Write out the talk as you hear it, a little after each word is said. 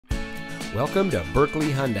Welcome to Buerkle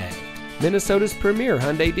Hyundai, Minnesota's premier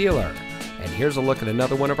Hyundai dealer. And here's a look at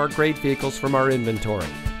another one of our great vehicles from our inventory,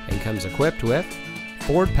 and comes equipped with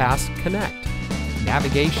Ford Pass Connect,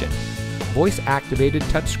 navigation, voice-activated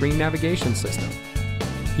touchscreen navigation system,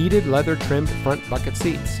 heated leather-trimmed front bucket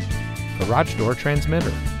seats, garage door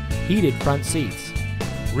transmitter, heated front seats,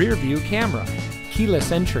 rear view camera,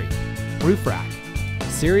 keyless entry, roof rack,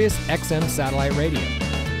 Sirius XM satellite radio,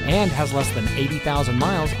 and has less than 80,000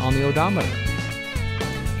 miles on the odometer.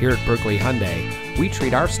 Here at Buerkle Hyundai, we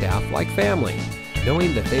treat our staff like family,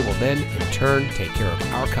 knowing that they will then in turn take care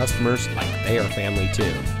of our customers like they are family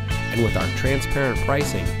too. And with our transparent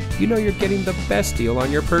pricing, you know you're getting the best deal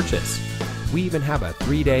on your purchase. We even have a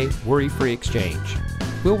 3-day worry-free exchange.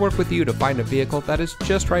 We'll work with you to find a vehicle that is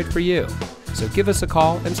just right for you. So give us a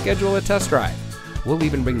call and schedule a test drive. We'll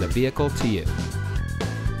even bring the vehicle to you.